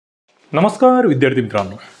नमस्कार विद्यार्थी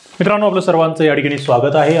मित्रांनो आपलं सर्वांचं या ठिकाणी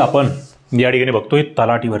स्वागत आहे। आपण या ठिकाणी बघतोय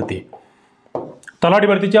तलाठी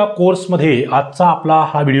भरतीच्या कोर्समध्ये आजचा आपला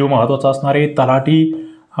हा व्हिडिओ महत्त्वाचा असणार आहे। तलाठी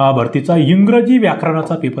भरतीचा इंग्रजी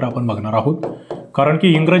व्याकरणाचा पेपर आपण बघणार आहोत, कारण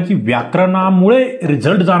की इंग्रजी व्याकरणामुळे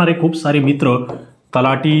रिझल्ट जाणारे खूप सारे मित्र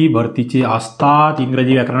तलाठी भरतीचे असतात।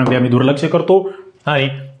 इंग्रजी व्याकरणाकडे आम्ही दुर्लक्ष करतो आणि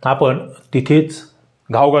आपण तिथेच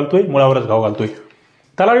घाव घालतोय, मुळावरच घाव घालतोय।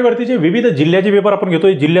 तलाठी भरतीचे विविध जिल्ह्याचे पेपर आपण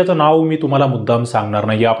घेतोय। जिल्ह्याचं नाव मी तुम्हाला मुद्दाम सांगणार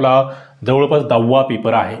नाही, आपला जवळपास 10वा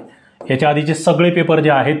पेपर आहे। याच्या आधीचे सगळे पेपर जे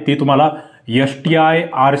आहेत ते तुम्हाला STI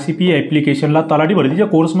RCP ॲप्लिकेशनला तलाठी भरतीच्या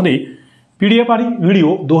कोर्समध्ये PDF आणि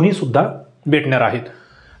व्हिडिओ दोन्ही सुद्धा भेटणार आहेत।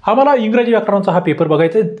 आम्हाला इंग्रजी व्याकरणाचा हा पेपर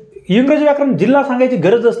बघायचा आहे। इंग्रजी व्याकरण जिल्हा सांगायची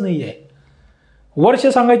गरजच नाही आहे, वर्ष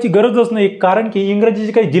सांगायची गरजच नाही, कारण की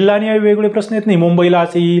इंग्रजीचे काही जिल्हा आणि वेगवेगळे प्रश्न येत नाही। मुंबईला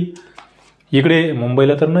असेल, इकडे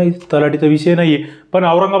मुंबईला तर नाही, तलाठीचा विषय नाहीये, पण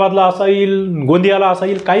औरंगाबादला असेल, गोंदियाला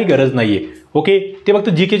असेल, काही गरज नाहीये। ओके, ते फक्त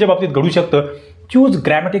जीकेच्या बाबतीत घडू शकतं। चूज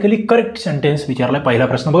ग्रॅमॅटिकली करेक्ट सेंटेन्स विचारलाय पहिला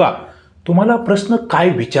प्रश्न। बघा, तुम्हाला प्रश्न काय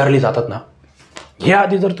विचारले जातात ना, हे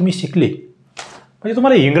आधी जर तुम्ही शिकले म्हणजे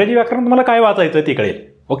तुम्हाला इंग्रजी व्याकरण तुम्हाला काय वाचायचं ते कळेल।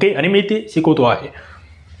 ओके, आणि मी ते शिकवतो आहे।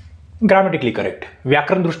 ग्रॅमॅटिकली करेक्ट,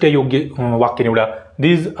 व्याकरणदृष्ट्या योग्य वाक्य निवडा।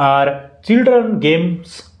 These R children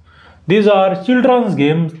games, these R children's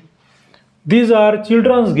games, these R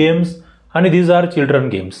children's games आणि दीज आर चिल्ड्रन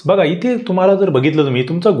गेम्स। बघा, इथे तुम्हाला जर बघितलं तुम्ही,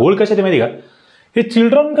 तुमचा गोल कशात माहिती का, हे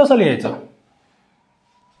चिल्ड्रन कसं लिहायचं,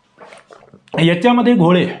 याच्यामध्ये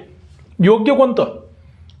घोळ आहे, योग्य कोणतं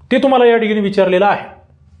ते तुम्हाला या ठिकाणी विचारलेलं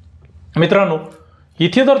आहे। मित्रांनो,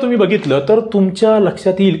 इथे जर तुम्ही बघितलं तर तुमच्या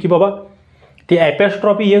लक्षात येईल की बाबा ते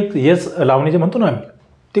ॲपॅस्ट्रॉफी येस लावण्याचे म्हणतो ना आम्ही,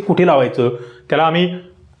 ते कुठे लावायचं, त्याला आम्ही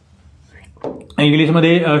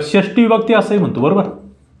इंग्लिशमध्ये षष्टी विभक्ती असंही म्हणतो, बरोबर,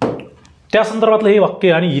 त्या संदर्भातलं हे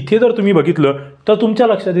वाक्य। आणि इथे जर तुम्ही बघितलं तर तुमच्या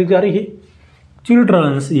लक्षात येईल की अरे हे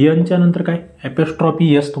चिल्ड्रन्स, यांच्या नंतर काय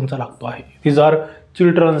ॲपॅस्ट्रॉफी येस तुमचा लागतो आहे। दीज आर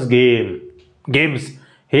चिल्ड्रन्स गेम्स,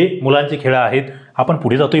 हे मुलांचे खेळ आहेत। आपण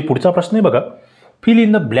पुढे जातोय, पुढचा प्रश्न आहे बघा, fill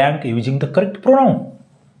in the blank using the correct pronoun.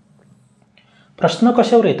 प्रश्न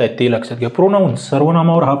कशावर येत आहेत ते लक्षात घ्या। प्रोनाउन,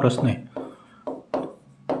 सर्वनामावर हा प्रश्न आहे।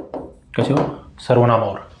 कशावर?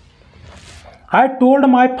 सर्वनामावर। I told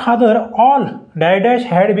my father all dash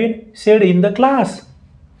had been said in the class.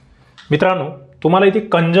 मित्रांनो, तुम्हाला इथे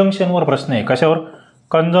कंजंक्शनवर प्रश्न आहे। कशावर?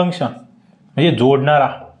 कंजंक्शन म्हणजे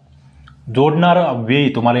जोडणारा अव्यय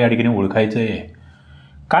तुम्हाला या ठिकाणी ओळखायचं आहे।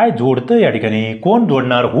 काय जोडतं या ठिकाणी, कोण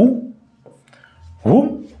जोडणार,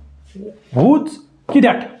 हुज की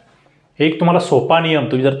दॅट। एक तुम्हाला सोपा नियम,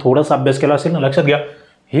 तुम्ही जर थोडासा अभ्यास केला असेल ना, लक्षात घ्या,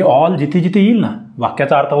 हे ऑल जिथे जिथे येईल ना,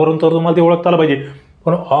 वाक्याचा अर्थावरून तर तुम्हाला ते ओळखता आलं पाहिजे,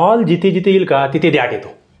 पण ऑल जिथे जिथे येईल का तिथे दॅट येतो,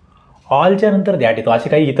 ऑलच्या नंतर दॅट येतो। असे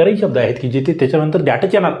काही इतरही शब्द आहेत की जिथे त्याच्यानंतर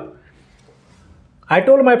दॅटच येणार। I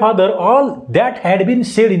told my father all that had bin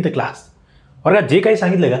said in the class. बरं, जे काही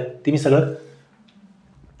सांगितलं का ते मी सगळं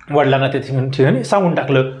वडिलांना त्या ठिकाणी सांगून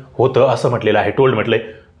टाकलं होतं, असं म्हटलेलं आहे, टोल्ड म्हटलंय।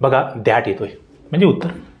 बघा, दॅट येतोय म्हणजे उत्तर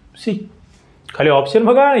सी। खाली ऑप्शन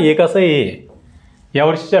बघा, एक असं आहे,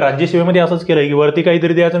 यावर्षीच्या राज्यसेवेमध्ये असंच केलंय की वरती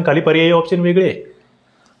काहीतरी द्यायचं आणि खाली पर्यायी ऑप्शन वेगळे।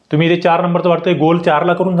 तुम्ही इथे 4 नंबरचं वाटतंय, गोल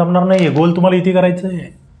 4ला करून जमणार नाही, गोल तुम्हाला इथे करायचं आहे,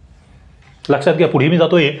 लक्षात घ्या। पुढे मी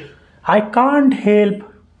जातोय, I can't help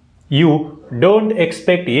you, don't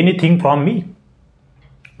expect anything from me.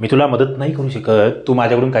 मी तुला मदत नाही करू शकत, तू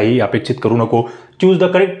माझ्याकडून काही अपेक्षित करू नको। Choose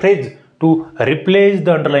the correct phrase to replace the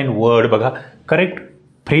underline word. बघा, करेक्ट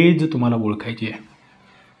फ्रेज तुम्हाला ओळखायची आहे।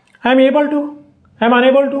 I am able to, I am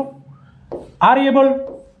unable to, R able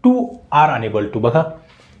to, are unable to. बघा,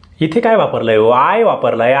 इथे काय वापरलंय, आय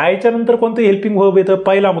वापरलाय। आयच्या नंतर कोणतं हेल्पिंग वर्ब येतं,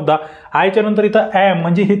 पहिला मुद्दा। आयच्या नंतर इथं ॲम,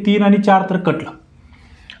 म्हणजे हे 3 आणि 4 तर कटलं।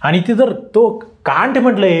 आणि इथे जर तो कांट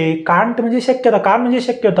म्हटलंय, कांट म्हणजे शक्यता, कान म्हणजे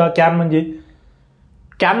शक्यता, कॅन म्हणजे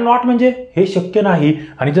कॅन नॉट म्हणजे हे शक्य नाही।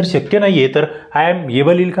 आणि जर शक्य नाहीये तर आय एम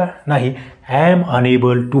एबल येईल का, नाही, आय एम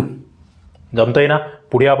अनेबल टू। जमतंय ना?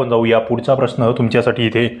 पुढे आपण जाऊया। पुढचा प्रश्न तुमच्यासाठी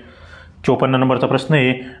इथे 54 नंबरचा प्रश्न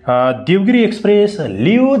आहे, Devgiri express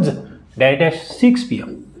leaves dash 6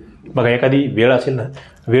 PM। बघा, एखादी वेळ असेल ना,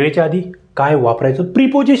 वेळेच्या आधी काय वापरायचं,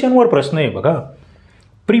 प्रिपोजिशनवर प्रश्न आहे। बघा,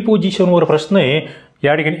 प्रिपोजिशनवर प्रश्न आहे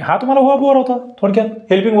या ठिकाणी। हा तुम्हाला वर्बवर होता थोडक्यात,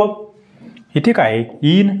 हेल्पिंग वर्ब। इथे काय,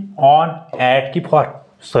 इन, ऑन, ॲट की फॉर।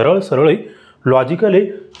 सरळ आहे, लॉजिकल आहे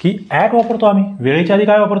की ॲट वापरतो आम्ही, वेळेच्या आधी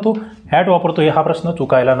काय वापरतो, ॲट वापरतो। हा प्रश्न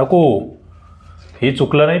चुकायला नको, हे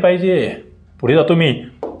चुकलं नाही पाहिजे। पुढे जातो मी,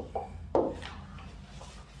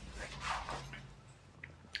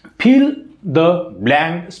 fill the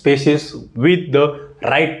blank spaces with the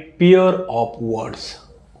right pair of words.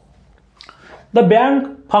 The bank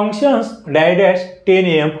functions dash 10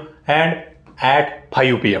 AM and at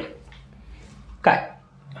 5 PM। काय,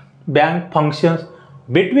 bank functions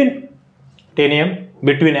between 10 AM,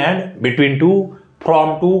 between and, between two,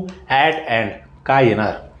 from to, at and. काय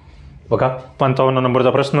येणार बघा. 55 नंबरचा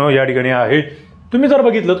प्रश्न या ठिकाणी आहे. तुम्ही जर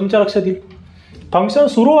बघितलं तुमच्या लक्षात येईल, फंक्शन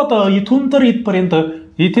सुरू होतं इथून तर इथपर्यंत,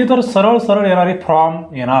 इथे तर सरळ सरळ येणार आहे फ्रॉम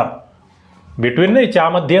येणार, बिटवीन नाही,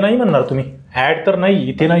 च्यामध्ये नाही म्हणणार तुम्ही, ॲट तर नाही,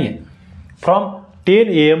 इथे नाही आहे. From 10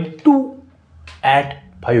 AM to at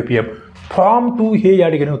 5 PM, from to हे या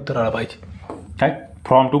ठिकाणी उत्तर आलं पाहिजे. काय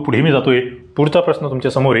फ्रॉम टू. पुढे मी जातोय. पुढचा प्रश्न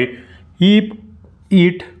तुमच्या समोर आहे. If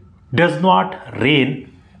it does not rain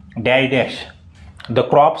dash dash, the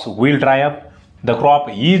crops will dry up, the crop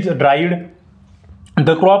is dried, the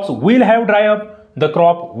crops will have dry up, the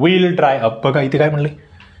crop will dry up. बघा इथे काय म्हणले,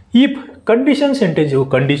 इफ कंडिशन सेंटेन्स हो,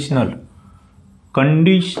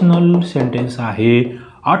 कंडिशनल सेंटेन्स आहे.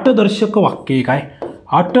 अटदर्शक वाक्य. काय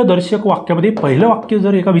अटदर्शक वाक्यामध्ये पहिलं वाक्य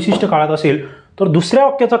जर एका विशिष्ट काळात असेल तर दुसऱ्या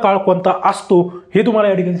वाक्याचा काळ कोणता असतो हे तुम्हाला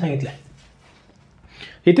या ठिकाणी सांगितलं आहे.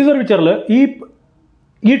 इथे जर विचारलं if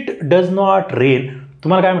it does not rain,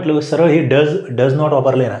 तुम्हाला काय म्हटलं सरळ हे डज नॉट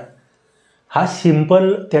वापरले ना, हा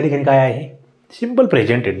सिंपल त्या ठिकाणी काय आहे, सिंपल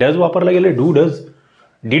प्रेझेंट आहे. डज वापरला गेलं, डू डज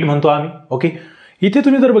डीड म्हणतो आम्ही. ओके, इथे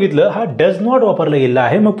तुम्ही जर बघितलं हा डज नॉट वापरला गेलेला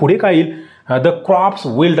आहे. मग पुढे काय येईल, the crops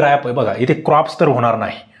will dry up. बघा इथे क्रॉप्स तर होणार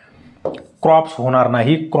नाही, क्रॉप्स होणार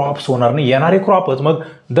नाही, क्रॉप्स होणार नाही, येणारे क्रॉपच. मग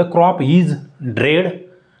the crop is dread,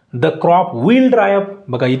 the crop will dry up.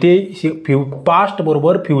 बघा इथे पास्ट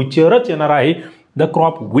बरोबर फ्युचरच येणार आहे, the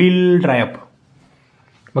crop will dry up.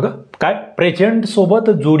 बघा काय प्रेझेंट सोबत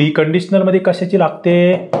जोडी कंडिशनलमध्ये कशाची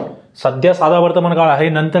लागते, सध्या साधा वर्तमान काळ आहे,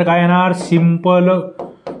 नंतर काय येणार सिंपल,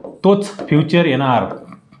 तोच फ्युचर येणार.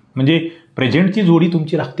 म्हणजे प्रेझेंटची जोडी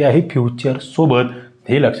तुमची लागते आहे फ्युचर सोबत,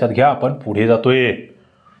 हे लक्षात घ्या. आपण पुढे जातोय.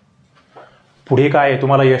 पुढे काय आहे,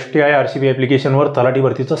 तुम्हाला STI RCP ॲप्लिकेशनवर तलाठी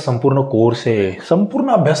भरतीचा संपूर्ण कोर्स आहे.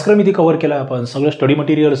 संपूर्ण अभ्यासक्रम इथे कव्हर केला आपण. सगळं स्टडी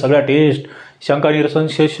मटेरियल, सगळ्या टेस्ट, शंका निरसन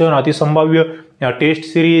session, अतिसंभाव्य taste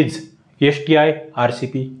series, STI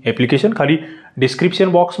RCP application. खाली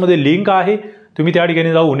डिस्क्रिप्शन बॉक्समध्ये लिंक आहे, तुम्ही त्या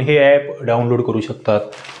ठिकाणी जाऊन हे ॲप डाउनलोड करू शकतात.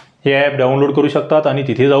 हे ॲप डाउनलोड करू शकतात आणि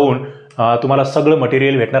तिथे जाऊन तुम्हाला सगळं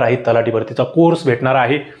मटेरियल भेटणार आहे. तलाठी भरतीचा कोर्स भेटणार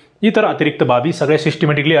आहे, इतर अतिरिक्त बाबी सगळ्या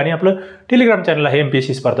सिस्टमॅटिकली. आणि आपलं टेलिग्राम चॅनल आहे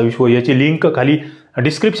MPSC स्पर्धा विश्व, याची लिंक खाली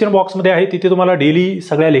डिस्क्रिप्शन बॉक्समध्ये आहे. तिथे तुम्हाला डेली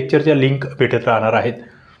सगळ्या लेक्चरच्या लिंक भेटत राहणार आहेत.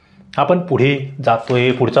 आपण पुढे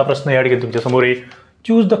जातोय. पुढचा प्रश्न या ठिकाणी तुमच्यासमोर आहे.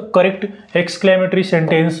 Choose the correct exclamatory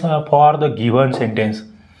sentence for the given sentence.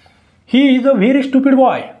 He is a very stupid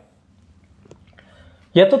boy.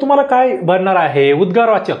 याचं तुम्हाला काय बनणार आहे,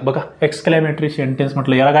 उद्गारवाचक. बघा एक्सक्लेमेटरी सेंटेन्स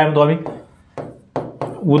म्हटलं याला काय म्हणतो आम्ही,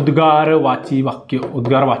 उद्गारवाची वाक्य,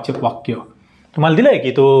 उद्गारवाचक वाक्य. तुम्हाला दिलंय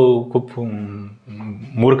की तो खूप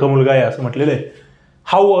मूर्ख मुलगा आहे असं म्हटलेलं आहे.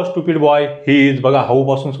 How a stupid boy he is. बघा हाऊ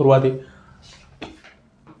पासून सुरुवात आहे.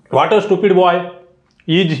 What a stupid boy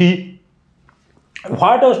is he.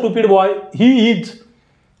 What a stupid boy he is.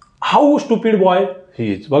 How stupid boy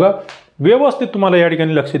he is. बघा व्यवस्थित तुम्हाला या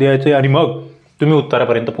ठिकाणी लक्ष द्यायचं आहे आणि मग तुम्ही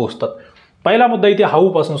उत्तरापर्यंत पोहोचतात. पहिला मुद्दा इथे हाऊ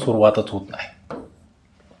पासून सुरुवातच होत नाही.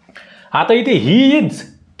 आता इथे ही इज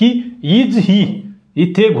की इज ही,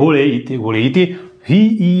 इथे घोळे, इथे घोळे, इथे ही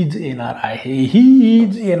इज येणार आहे, ही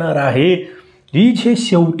इज येणार आहे. इज हे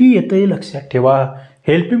शेवटी येतंय, लक्षात ठेवा.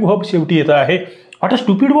 हेल्पिंग वर्ब शेवटी येतं आहे. What a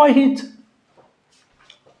stupid boy he is.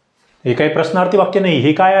 हे काही प्रश्नार्थी वाक्य नाही,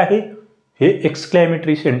 हे काय आहे, हे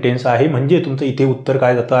एक्सक्लेमेटरी सेंटेन्स आहे. म्हणजे तुमचं इथे उत्तर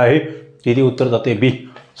काय जातं आहे, इथे उत्तर जाते बी.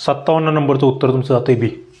 57 नंबरचं उत्तर तुमचं जाते बी.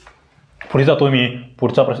 पुढे जातो मी.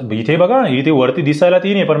 पुढचा प्रश्न इथे बघा, इथे वरती दिसायला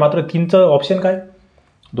 3 आहे पण मात्र 3चं ऑप्शन काय,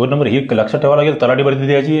 2 नंबर. हे लक्षात ठेवावं लागेल, तलाठी भरती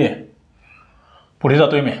द्यायची आहे. पुढे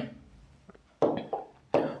जातोय मी.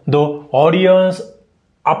 The audience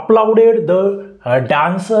अपलाउडेड the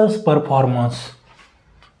dancers performance.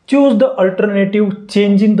 Choose the alternative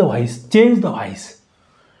changing the voice. Change the voice.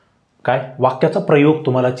 काय वाक्याचा प्रयोग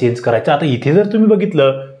तुम्हाला चेंज करायचा. आता इथे जर तुम्ही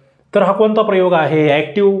बघितलं तर हा कोणता प्रयोग आहे,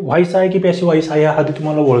 ॲक्टिव्ह व्हॉइस आहे की पॅसिव्ह व्हॉइस आहे, हा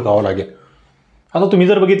तुम्हाला ओळखावं लागेल. आता तुम्ही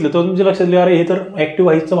जर बघितलं तर तुमच्या लक्षात येईल, अरे हे तर ॲक्टिव्ह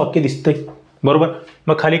व्हॉइसचं वाक्य दिसतंय, बरोबर.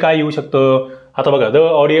 मग खाली काय येऊ शकतं, आता बघा the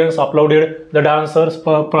audience uploaded the dancers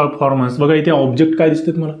performance. बघा इथे ऑब्जेक्ट काय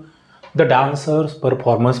दिसते तुम्हाला, द डान्सर्स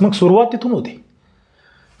परफॉर्मन्स. मग सुरुवात तिथून होते,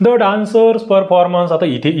 द डान्सर्स परफॉर्मन्स. आता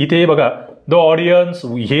इथे बघा द ऑडियन्स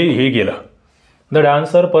हे गेलं, द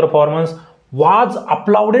डान्सर परफॉर्मन्स वाज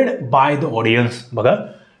अपलाउडेड बाय द ऑडियन्स. बघा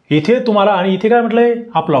इथे तुम्हाला, आणि इथे काय म्हटलंय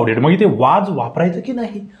अपलाउडेड, मग इथे वाज वापरायचं की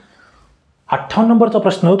नाही. 58 नंबरचा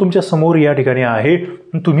प्रश्न तुमच्या समोर या ठिकाणी आहे.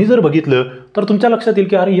 तुम्ही जर बघितलं तर तुमच्या लक्षात येईल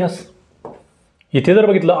की अरे यस, इथे जर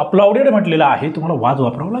बघितलं अपलाउडेड म्हटलेलं आहे, तुम्हाला वाज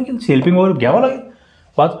वापरावं लागेल, हेल्पिंग वर्ब घ्यावं लागेल,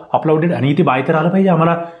 वाज अपलाउडेड. आणि इथे बाय तर आलं पाहिजे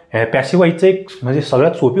आम्हाला. पॅसिव्ह व्हॉइसचं एक म्हणजे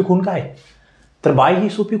सगळ्यात सोपी खूण काय, तर बाय ही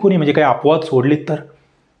सोपी खूण आहे, म्हणजे काही अपवाद सोडलीत तर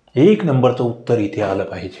 1 नंबरचं उत्तर इथे आलं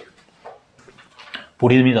पाहिजे.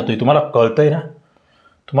 पुढे मी जातोय. तुम्हाला कळतंय ना,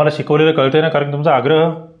 तुम्हाला शिकवलेलं कळतंय ना, कारण तुमचा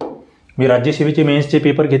आग्रह. मी राज्यसेवेचे मेन्सचे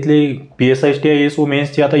पेपर घेतले, PSI STI SO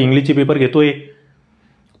मेन्सचे आता इंग्लिशचे पेपर घेतोय.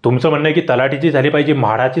 तुमचं म्हणणं आहे की तलाठीची झाली पाहिजे,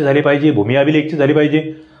 म्हाडाची झाली पाहिजे, भूमी अभिलेखची झाली पाहिजे.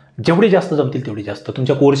 जेवढे जास्त जमतील तेवढे जास्त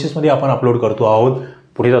तुमच्या कोर्सेसमध्ये आपण अपलोड करतो आहोत.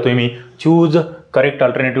 पुढे जातोय मी. Choose correct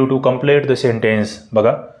alternative to complete the sentence.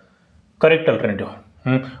 बघा, correct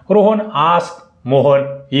alternative. Rohan ask Mohan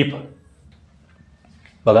if.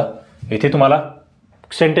 बघा, इथे तुम्हाला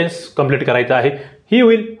सेंटेन्स कंप्लीट करायचं आहे. He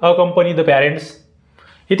will अकंपनी the parents.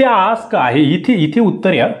 इथे आस्क आहे, इथे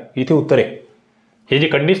उत्तर या, इथे उत्तर आहे. हे जे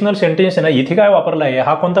कंडिशनल सेंटेन्स आहे ना, इथे काय वापरला आहे,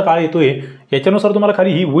 हा कोणता काळ येतोय याच्यानुसार तुम्हाला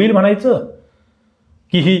खाली ही विल म्हणायचं,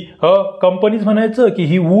 की ही कंपनीज म्हणायचं, की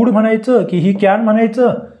ही वूड म्हणायचं, की ही कॅन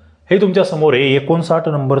म्हणायचं, हे तुमच्या समोर आहे. 59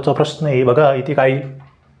 नंबरचा प्रश्न आहे. बघा इथे काय,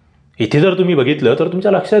 इथे जर तुम्ही बघितलं तर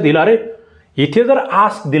तुमच्या लक्षात येईल, अरे इथे जर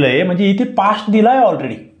आस्क दिलंय म्हणजे इथे पास्ट दिलाय,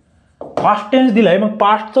 ऑलरेडी पास्ट टेन्स दिलाय. मग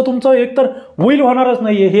पास्टचं तुमचं एक तर विल होणारच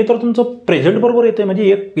नाहीये, हे तर तुमचं प्रेझेंट बरोबर येते,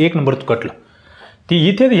 म्हणजे एक नंबर कटलं. ती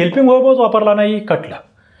इथे हेल्पिंग वर्बच वापरला नाही, कटला.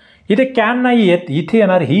 इथे कॅन नाही येत, इथे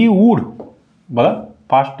येणार ही वूड. बघा,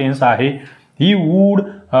 पास्ट टेन्स आहे. He would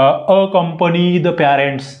अकंपनी the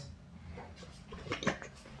parents.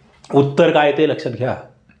 उत्तर काय ते लक्षात घ्या.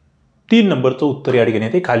 3 नंबरचं उत्तर या ठिकाणी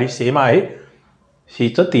येते. खाली सेम आहे,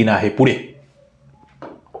 सीचं 3 आहे. पुढे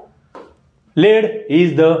laid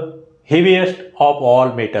is the heaviest of all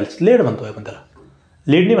metals. Laid म्हणतोय आपण त्याला,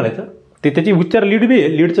 लेड नाही म्हणायचं, ते त्याची उच्चार लीड बी आहे,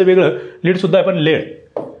 लीडचं वेगळं, लीड सुद्धा आहे, पण लेड.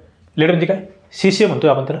 लेड म्हणजे काय, शिष्य म्हणतोय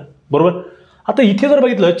आपण त्याला, बरोबर. आता इथे जर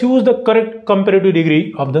बघितलं, choose the correct comparative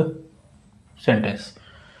degree of the sentence.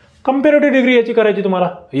 Comparative degree याची करायची तुम्हाला.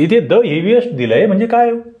 इथे द हेवीएस्ट दिलंय म्हणजे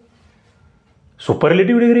काय,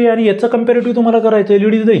 सुपरलेटिव्ह डिग्री, आणि याचं कम्पॅरेटिव्ह तुम्हाला करायचं.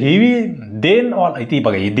 Lead is the heavy then all. इथे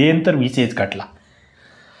बघा, देन तर विशेष काटला.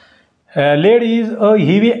 Laid is a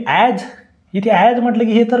heavy as. इथे ॲज म्हटलं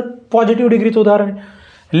की हे तर पॉझिटिव्ह डिग्रीचं उदाहरण आहे.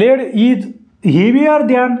 लेड इज हेवियर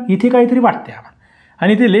दॅन, इथे काहीतरी वाटते आम्हाला.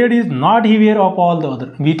 आणि इथे laid is not heavier of all the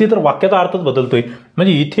other. इथे तर वाक्याचा अर्थच बदलतोय.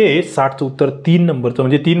 म्हणजे इथे 60चं उत्तर 3 नंबरचं,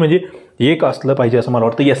 म्हणजे 3 म्हणजे 1 असलं पाहिजे असं मला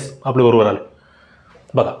वाटतं. येस, आपलं बरोबर आलं.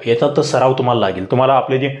 बघा, याचा तर सराव तुम्हाला लागेल. तुम्हाला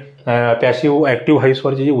आपले जे पॅसिव्ह ॲक्टिव्ह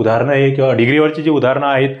व्हॉइसवरचे जे उदाहरणं आहे किंवा डिग्रीवरची जी उदाहरणं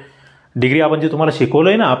आहेत, डिग्री आपण जे तुम्हाला शिकवलं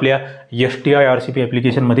आहे ना आपल्या STI RCP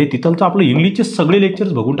ॲप्लिकेशनमध्ये, तिथलचं आपलं इंग्लिशचे सगळे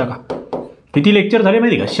लेक्चर्स बघून टाका. किती लेक्चर झाले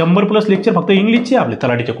माहिती का, 100+ लेक्चर फक्त इंग्लिशचे आपले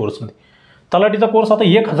तलाठीच्या कोर्समध्ये. तलाठीचा कोर्स आता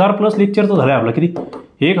 1000+ लेक्चरचं झालं आहे आपलं.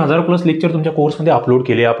 किती 1000+ लेक्चर तुमच्या कोर्समध्ये अपलोड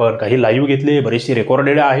केले आपण. काही लाईव्ह घेतले, बरेचसे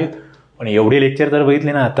रेकॉर्डेड आहेत. पण एवढे लेक्चर जर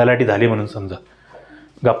बघितले ना, तलाठी झाले म्हणून समजा.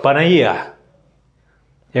 गप्पा नाही आहे,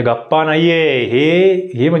 हे गप्पा नाही आहे,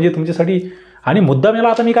 हे म्हणजे तुमच्यासाठी. आणि मुद्दाम याला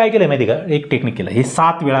आता मी काय केलं माहिती का, एक टेक्निक केलं. हे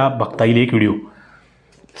 7 वेळा बघता येईल एक व्हिडिओ.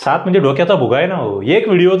 7 म्हणजे डोक्याचा भुगा आहे ना हो. एक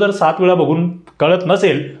व्हिडिओ जर 7 वेळा बघून कळत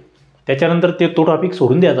नसेल, त्याच्यानंतर तो टॉपिक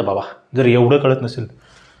सोडून द्यायचा बाबा, जर एवढं कळत नसेल.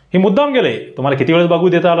 हे मुद्दाम केलंय. तुम्हाला किती वेळेस बघू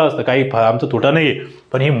देता आलं असतं, काही आमचं तुटा नाही आहे,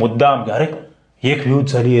 पण हे मुद्दाम, अरे 1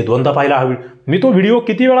 व्ह्यूज झाली आहे, 2दा पाहिला हा व्हिडिओ, मी तो व्हिडिओ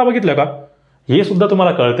किती वेळा बघितला का, हे सुद्धा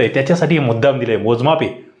तुम्हाला कळतंय. त्याच्यासाठी हे मुद्दाम दिलंय, मोजमाप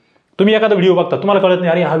आहे. तुम्ही एखादा व्हिडिओ बघता, तुम्हाला कळत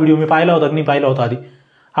नाही, अरे हा व्हिडिओ मी पाहिला होता की नाही पाहिला होता आधी.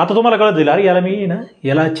 आता तुम्हाला कळत जाईल, अरे याला मी ना,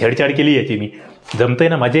 याला छेडछाड केली याची, मी जमतंय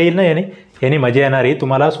ना, मजा येईल ना याने मजा येणार आहे.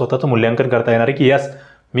 तुम्हाला स्वतःचं मूल्यांकन करता येणार आहे की यस,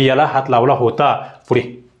 मी याला हात लावला होता. पुढे,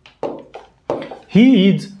 he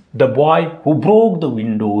is the boy who broke the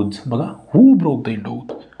Windows. बघा, हू ब्रोक द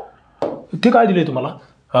विंडोज, ते काय दिले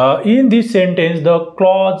तुम्हाला. In this sentence the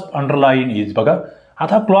clause underline is. बघा,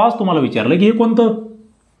 आता क्लॉज तुम्हाला विचारलं की हे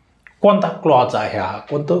कोणता क्लॉज आहे, हा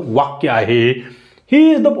कोणतं वाक्य आहे.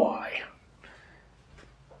 ही इज द बॉय,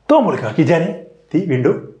 तो मुलगा की ज्याने ती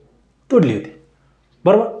विंडो तोडली होती,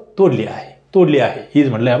 बरोबर, तोडली आहे हीच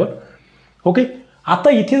म्हटलंय आपण. ओके, आता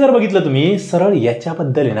इथे जर बघितलं तुम्ही, सरळ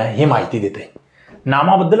याच्याबद्दल आहे ना, हे माहिती देते,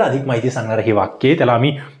 नामाबद्दल अधिक माहिती सांगणार हे वाक्य. त्याला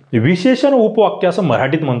आम्ही विशेषण उपवाक्य असं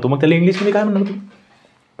मराठीत म्हणतो. मग त्याला इंग्लिशमध्ये काय म्हणतो,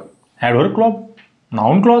 adverb clause,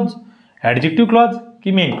 noun clause, adjective clause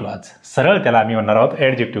की मेन क्लॉज. सरळ त्याला आम्ही म्हणणार आहोत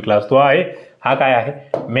ॲडजेक्टिव्ह क्लॉज. तो आहे, हा काय आहे,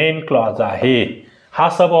 मेन क्लॉज आहे. हा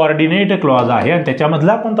सबऑर्डिनेट क्लॉज आहे. आणि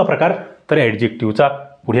त्याच्यामधला कोणता प्रकार, तर ॲडजेक्टिव्हचा.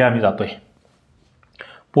 पुढे आम्ही जातोय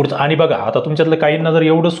पुढचं. आणि बघा, आता तुमच्यातलं काहींना जर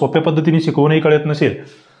एवढं सोप्या पद्धतीने शिकवूनही कळत नसेल,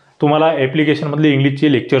 तुम्हाला ॲप्लिकेशनमधले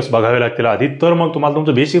इंग्लिशचे लेक्चर्स बघावे लागतील आधी, तर मग तुम्हाला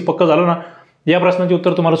तुमचं बेसिक पक्क झालं ना, या प्रश्नाचे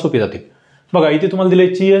उत्तर तुम्हाला सोपे जातील. बघा, इथे तुम्हाला दिले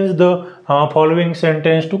change the following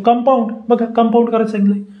sentence to compound. बघा, कंपाऊंड करायचं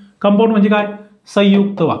सांगितलंय. कंपाऊंड म्हणजे काय,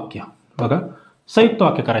 संयुक्त वाक्य. बघा, संयुक्त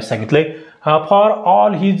वाक्य करायचं सांगितलंय. For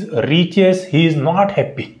all his reaches he is not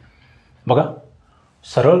happy. बघा,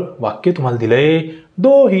 सरळ वाक्य तुम्हाला दिलंय.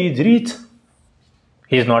 दो he is rich,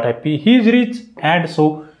 he is not happy, he is rich and so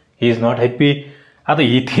he is not happy. आता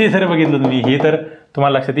इथे जर बघितलं तुम्ही, हे तर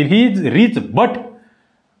तुम्हाला लक्षात येईल, he is rich but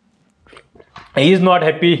is not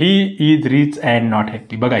happy, he is rich and not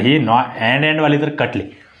happy. बघा हे अँड वाले तर कटले,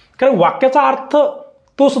 कारण वाक्याचा अर्थ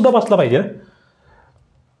तो सुद्धा बसला पाहिजे.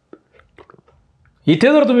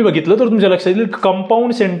 इथे जर तुम्ही बघितलं तर तुमच्या लक्षात येईल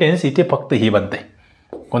कंपाऊंड सेंटेन्स इथे फक्त ही बनतंय.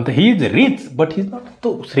 कोणतं? He is rich but he is not.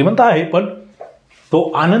 तो श्रीमंत आहे पण तो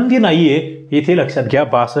आनंदी नाहीये. इथे लक्षात घ्या.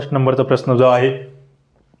 62 नंबरचा प्रश्न जो आहे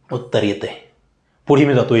उत्तर येत आहे. पुढे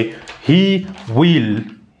मी जातोय. He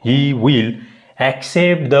will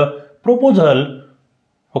accept the proposal.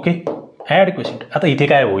 Okay, add question. आता इथे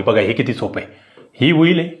काय होईल बघा, हे किती सोपं आहे. ही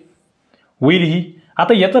विल आहे, विल ही.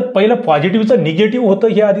 आता याचं पहिलं पॉझिटिव्हचं निगेटिव्ह होतं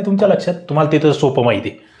हे आधी तुमच्या लक्षात, तुम्हाला ते तर सोपं माहिती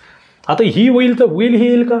आहे. आता ही विल तर विल ही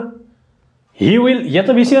येईल का? ही विल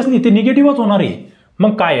याचा विषयच नाही, ते निगेटिव्हच होणार आहे.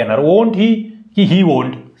 मग काय येणार? वोंट ही की ही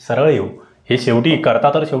वोंट? सरळ येऊ. हे शेवटी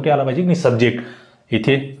करता तर शेवटी आला पाहिजे की सब्जेक्ट.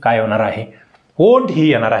 इथे काय होणार आहे? वोंट ही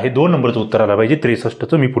येणार आहे. 2 नंबरचं उत्तर आलं पाहिजे.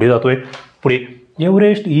 63चं. मी पुढे जातोय. पुढे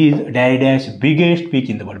Everest is dash biggest peak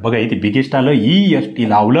in the world. बघा इथे बिगेस्ट आलं, EST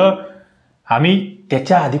लावलं. आम्ही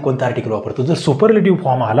त्याच्या आधी कोणता आर्टिकल वापरतो? जर सुपरलेटिव्ह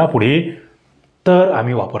फॉर्म आला पुढे तर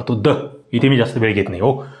आम्ही वापरतो द. इथे मी जास्त वेळ घेत नाही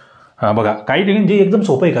हो. बघा काही ठिकाणी जे एकदम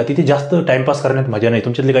सोपं आहे का तिथे जास्त टाइमपास करण्यात मजा नाही.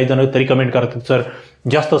 तुमच्यातले काही जण तरी कमेंट करतात सर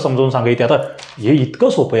जास्त समजावून सांगायचे. आता हे इतकं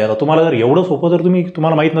सोपं आहे. आता तुम्हाला जर एवढं सोपं जर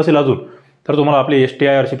तुम्हाला माहीत नसेल अजून तर तुम्हाला आपले STI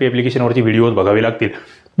RCP ॲप्लिकेशनवरची व्हिडिओज बघावे लागतील.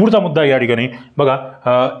 पुढचा मुद्दा या ठिकाणी बघा.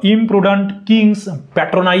 इम्प्रुडंट किंग्स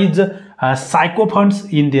पॅट्रोनाइज सायकोफंड्स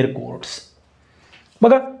इन देअर कोर्ट्स.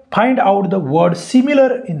 बघा find out the word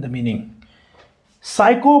similar in the meaning.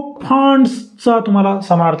 सायकोफंड्सचा तुम्हाला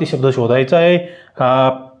समानार्थी शब्द शोधायचा आहे.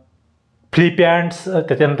 फ्लिपॅन्ट्स,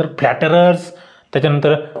 त्याच्यानंतर फ्लॅटरर्स,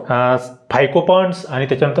 त्याच्यानंतर फायकोफंड्स आणि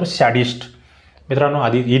त्याच्यानंतर सॅडिस्ट. मित्रांनो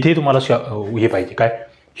आधी इथे तुम्हाला हे पाहिजे काय,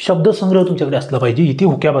 शब्दसंग्रह तुमच्याकडे असला पाहिजे. इथे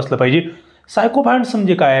हुक्या बसला पाहिजे. सायकोफंड्स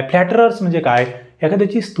म्हणजे काय, फ्लॅटरर्स म्हणजे काय?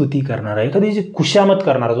 एखाद्याची स्तुती करणारा, एखाद्याची खुशामत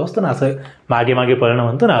करणारा जो असतं ना, असं मागे मागे पळणं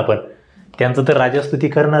म्हणतो ना आपण, त्यांचं तर राजस्तुती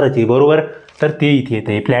करणारच आहे बरोबर. तर ते इथे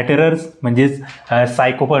येते. फ्लॅटरर्स म्हणजेच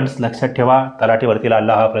सायकोफंड्स. लक्षात ठेवा. तलाठी भरतीला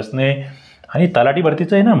आला हा प्रश्न आहे. आणि तलाठी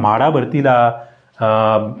भरतीचं आहे ना, म्हाडा भरतीला,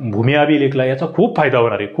 भूमी अभिलेखला याचा खूप फायदा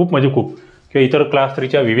होणार आहे. खूप म्हणजे खूप. किंवा इतर क्लास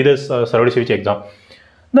 3च्या विविध सरळ सेवेची एक्झाम.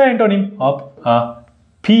 The antonym of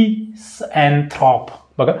फिसॅन्थ्रॉप.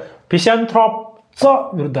 बघा फिसॅन्थ्रॉपचा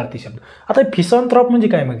विरुद्धार्थी शब्द. आता फिसॅन्थ्रॉप म्हणजे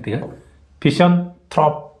काय माहिती का?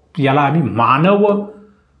 फिसॅन्थ्रॉप याला आम्ही मानव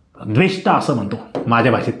द्वेष्टा असं म्हणतो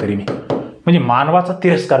माझ्या भाषेत तरी मी. म्हणजे मानवाचा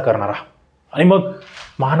तिरस्कार करणारा आणि मग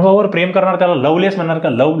मानवावर प्रेम करणार त्याला लवलेस म्हणणार का?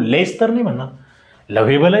 लवलेस तर नाही म्हणणार.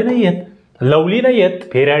 लव्हेबलही नाही आहेत, लवली नाही आहेत.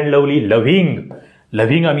 फेअर अँड लवली,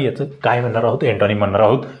 लव्हिंग आम्ही याचं काय म्हणणार आहोत? एंटॉनिम म्हणणार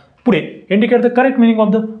आहोत. पुढे indicate the correct meaning of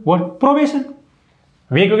the word probation.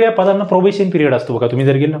 वेगवेगळ्या पदांना प्रोबेशन पिरियड असतो बघा. तुम्ही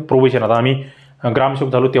जर गेलं ना प्रोबेशन, आता आम्ही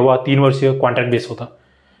ग्रामसेवक झालो तेव्हा 3 वर्ष कॉन्ट्रॅक्ट बेस होता.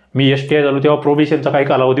 मी STI झालो तेव्हा प्रोबेशनचा काही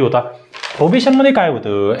कालावधी होता. प्रोबेशनमध्ये काय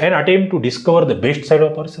होतं? And attempt to discover the best side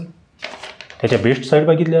of person. त्याच्या बेस्ट साईड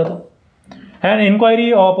बघितल्या जातात. And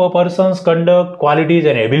enquiry of a persons conduct qualities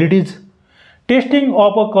and abilities. Testing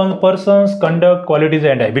of a persons conduct qualities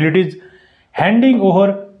and abilities. Handing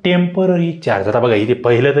over temporary charge. आता बघा इथे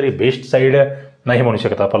पहिलं तरी best side नाही म्हणू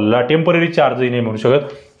शकत आपल्याला, टेम्पररी चार्जही नाही म्हणू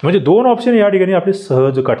शकत. म्हणजे 2 ऑप्शन या ठिकाणी आपले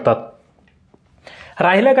सहज कटतात.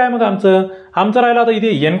 राहिलं काय मग आमचं राहिलं आता इथे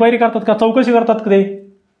एन्क्वायरी करतात का चौकशी करतात ते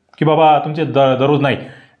की बाबा तुमचे दररोज नाही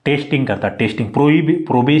टेस्टिंग करतात. टेस्टिंग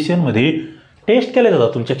प्रोबेशनमध्ये टेस्ट केले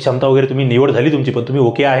जातात. तुमची क्षमता वगैरे तुम्ही निवड झाली तुमची पण तुम्ही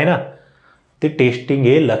ओके आहे ना, ते टेस्टिंग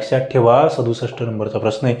हे लक्षात ठेवा. 67 नंबरचा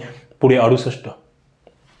प्रश्न आहे. पुढे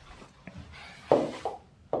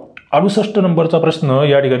 68 नंबरचा प्रश्न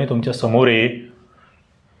या ठिकाणी तुमच्या समोर आहे.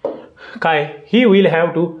 काय? He will have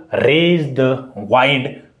to raise the wind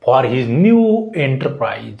for his new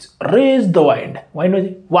enterprise. Raise the wind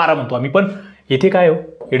म्हणजे वारा म्हणतो आम्ही, पण इथे काय हो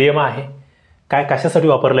इडियम आहे. काय कशासाठी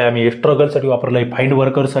वापरलं आहे आम्ही? स्ट्रगलसाठी वापरलं आहे, फाइंड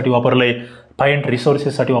वर्कर्ससाठी वापरलं आहे, फाइंड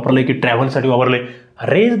रिसोर्सेससाठी वापरलं आहे की ट्रॅव्हलसाठी वापरलं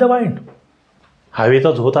आहे? रेज द वाइंड,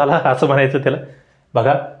 हवेचा झोत आला असं म्हणायचं त्याला.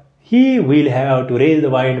 बघा he will have to raise the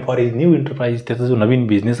wind for his new enterprise. त्याचा जो नवीन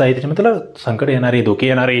बिझनेस आहे त्याच्यामध्ये त्याला संकट येणारे, धोके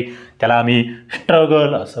येणारे, त्याला आम्ही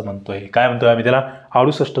स्ट्रगल असं म्हणतोय. काय म्हणतोय आम्ही त्याला?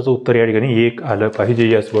 68चं उत्तर या ठिकाणी 1 आलं पाहिजे.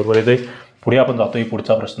 यस बरोबर येतंय. पुढे आपण जातोय.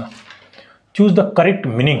 पुढचा प्रश्न. Choose the correct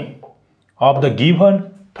meaning of the given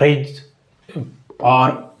phrase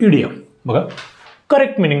or idiom. बघा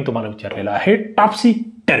करेक्ट मिनिंग तुम्हाला विचारलेलं आहे. टॉप्सी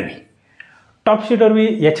टर्वी. टॉप्सी टर्वी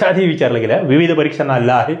याच्या आधी विचारलं गेलं, विविध परीक्षांना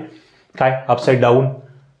आलेलं आहे. काय? Upside down,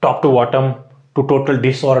 top to bottom, to total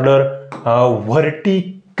disorder,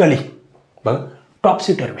 vertically. बघा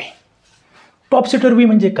टॉप्सी टर्वी. टॉप्सी टर्वी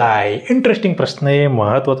म्हणजे काय? इंटरेस्टिंग प्रश्न आहे,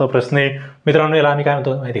 महत्त्वाचा प्रश्न आहे मित्रांनो. याला आम्ही काय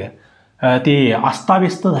म्हणतो माहिती का? ते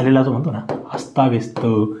अस्ताव्यस्त झालेला जो म्हणतो ना, अस्ताव्यस्त,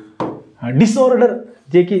 डिसऑर्डर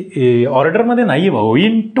जे की ऑर्डरमध्ये नाही आहे भाऊ,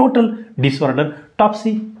 इन टोटल डिसऑर्डर,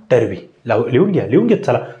 टॉप्सी टर्वी. लिहून घ्या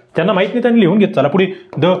चला. त्यांना माहीत नाही त्यांनी लिहून घेत चला. पुढे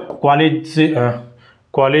the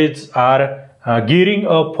college R gearing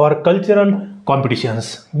up for cultural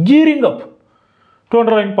competitions. Gearing up to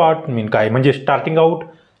underline part मीन काय म्हणजे स्टार्टिंग आउट,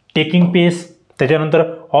 टेकिंग पेस, त्याच्यानंतर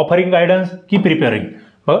ऑफरिंग गायडन्स की प्रिपेअरिंग.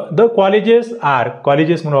 द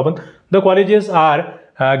कॉलेजेस म्हणू आपण, the colleges R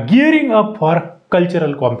gearing up for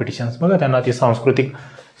cultural competitions. बघा त्यांना ती सांस्कृतिक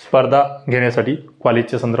स्पर्धा घेण्यासाठी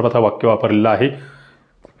कॉलेजच्या संदर्भात हा वाक्य वापरलेलं आहे.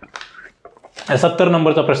 70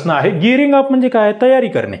 नंबरचा प्रश्न आहे, गिअरिंग अप म्हणजे काय? तयारी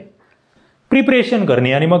करणे, प्रिपरेशन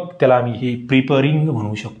करणे, आणि मग त्याला आम्ही हे प्रिपेअरिंग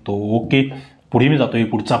म्हणू शकतो. ओके, पुढे मी जातोय.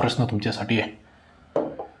 पुढचा प्रश्न तुमच्यासाठी आहे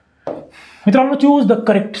मित्रांनो. Choose the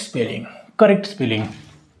correct spelling.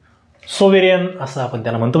 Sovereign असं आपण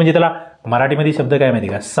त्याला म्हणतो, म्हणजे त्याला मराठीमध्ये शब्द काय माहिती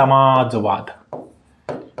का? समाजवाद.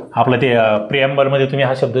 आपलं ते प्रिएम्बलमध्ये तुम्ही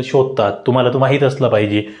हा शब्द शोधतात, तुम्हाला तो माहीत असलं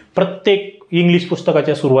पाहिजे. प्रत्येक इंग्लिश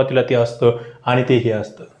पुस्तकाच्या सुरुवातीला ते असतं आणि ते हे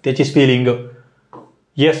असतं. त्याची स्पेलिंग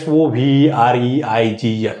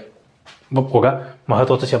SOVREIGN. बघा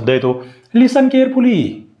महत्वाचा शब्द आहे तो. लिसन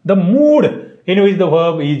carefully. The mood in which the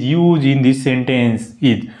verb is use in this sentence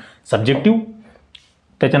is subjective,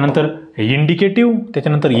 त्याच्यानंतर इंडिकेटिव्ह,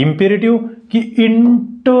 त्याच्यानंतर इम्पेरेटिव्ह की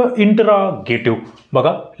इंटरागेटिव्ह.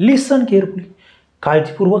 बघा लिसन केअरफुली,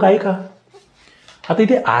 काळजीपूर्वक आहे का? आता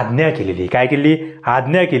इथे आज्ञा केलेली आहे. काय केलेली?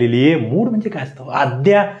 आज्ञा केलेली आहे. मूड म्हणजे काय असतं?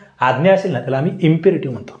 आज्ञा असेल ना त्याला आम्ही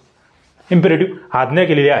इम्पेरेटिव्ह म्हणतो. इम्पेरेटिव्ह आज्ञा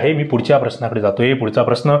केलेली आहे. मी पुढच्या प्रश्नाकडे जातोय. पुढचा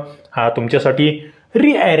प्रश्न हा तुमच्यासाठी,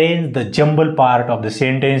 rearrange the jumble part of the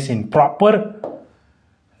sentence in proper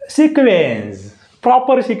sequence.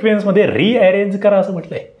 Proper सिक्वेन्समध्ये rearrange करा असं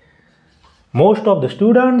म्हटलंय. मोस्ट ऑफ द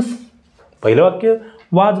स्टुडंट्स, पहिलं वाक्य,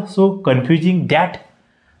 was so confusing that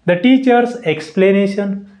the teachers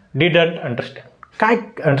explanation didn't understand. काय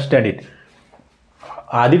अंडरस्टँड इट?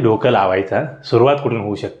 आधी डोकं लावायचा. सुरुवात कुठून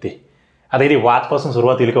होऊ शकते? आता इथे वाचपासून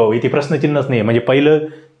सुरुवात येईल का? इथे प्रश्नचिन्हच नाही, म्हणजे पहिलं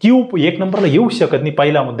क्यू 1 नंबरला येऊ शकत नाही.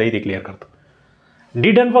 पहिला मुद्दा इथे क्लिअर करतो.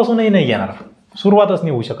 डिडंटपासूनही नाही येणार, सुरुवातच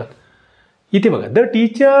नाही होऊ शकत. इथे बघा, द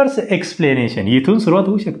टीचर्स एक्सप्लेनेशन, इथून सुरुवात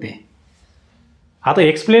होऊ शकते. आता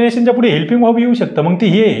एक्सप्लेनेशनच्या पुढे हेल्पिंग वर्ब येऊ शकतं, मग ती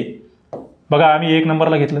हे बघा आम्ही 1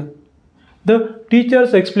 नंबरला घेतलं. The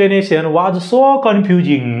teachers explanation was so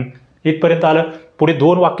confusing, इथपर्यंत आलं. पुढे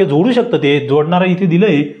 2 वाक्य जोडू शकतं, ते जोडणारं इथे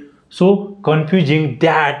दिलंय. So confusing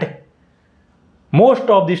that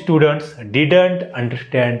most of the students didn't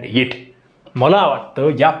understand it. मला वाटतं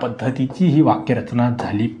या पद्धतीची ही वाक्यरचना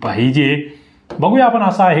झाली पाहिजे. बघूया आपण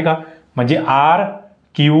असं आहे का? म्हणजे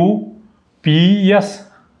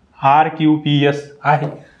RQPS आहे.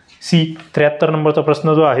 सी 73 नंबरचा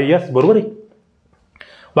प्रश्न जो आहे, यस बरोबर आहे.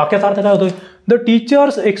 वाक्याचा अर्थ काय होतोय? The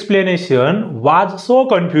teachers explanation was so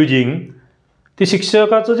confusing. ते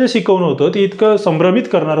शिक्षकाचं जे शिकवणं होतं ते इतकं संभ्रमित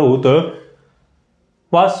करणारं होतं.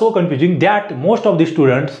 Was so confusing that most of the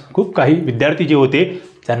students, खूप काही विद्यार्थी जे होते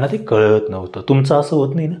त्यांना ते कळत नव्हतं. तुमचं असं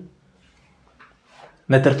होत नाही ना?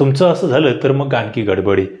 नाहीतर तुमचं असं झालं तर मग आणखी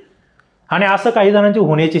गडबडी. आणि असं काही जणांची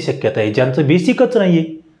होण्याची शक्यता आहे ज्यांचं बेसिकच नाही आहे,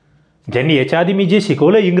 ज्यांनी याच्या आधी मी जे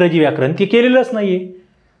शिकवलं इंग्रजी व्याकरण ते केलेलंच नाही आहे.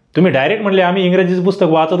 तुम्ही डायरेक्ट म्हणले आम्ही इंग्रजीचं पुस्तक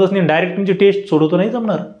वाचतच नाही, डायरेक्ट तुमची टेस्ट सोडवतो, नाही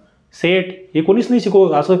जमणार. सेट हे कोणीच नाही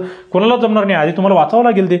शिकव, असं कोणालाच जमणार नाही. आधी तुम्हाला वाचावं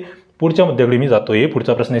लागेल ते. पुढच्या मुद्द्याकडे मी जातोय.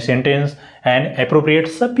 पुढचा प्रश्न आहे, sentence and appropriate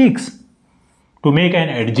suffix to make an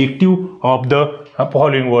adjective of the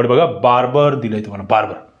following word. बघा बार्बर दिलंय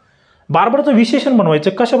तुम्हाला. बार्बरचं विशेषण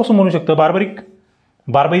बनवायचं. कशापासून बनवू शकतं? बार्बरिक,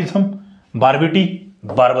 बार्बरिझम, बार्बिटी,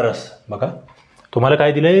 बार्बरस. बघा तुम्हाला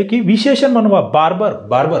काय दिलंय की विशेषण बनवा.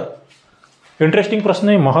 बार्बर. इंटरेस्टिंग प्रश्न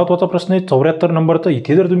आहे, महत्त्वाचा प्रश्न आहे. 74 नंबरचं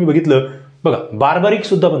इथे जर तुम्ही बघितलं, बघा बार्बरिक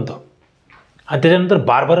सुद्धा बनतं आणि त्याच्यानंतर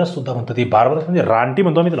बार्बरस सुद्धा बनतं. ते बार्बरस म्हणजे रानटी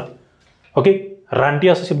म्हणतो आम्ही त्याला. ओके, रानटी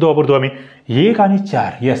असा शब्द वापरतो आम्ही. 1 आणि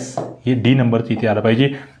 4, यस हे डी नंबरचं इथे आलं पाहिजे.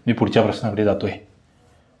 मी पुढच्या प्रश्नाकडे जातोय.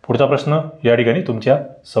 पुढचा प्रश्न या ठिकाणी तुमच्या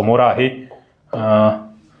समोर आहे.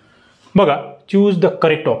 बघा, choose the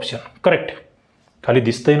correct option. Correct खाली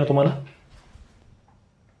दिसतंय ना तुम्हाला?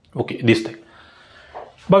 ओके, दिसतंय.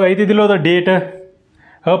 बघा इथे दिलं होतं date,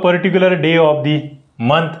 a particular day of the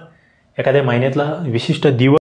month. एखाद्या महिन्यातला विशिष्ट दिवस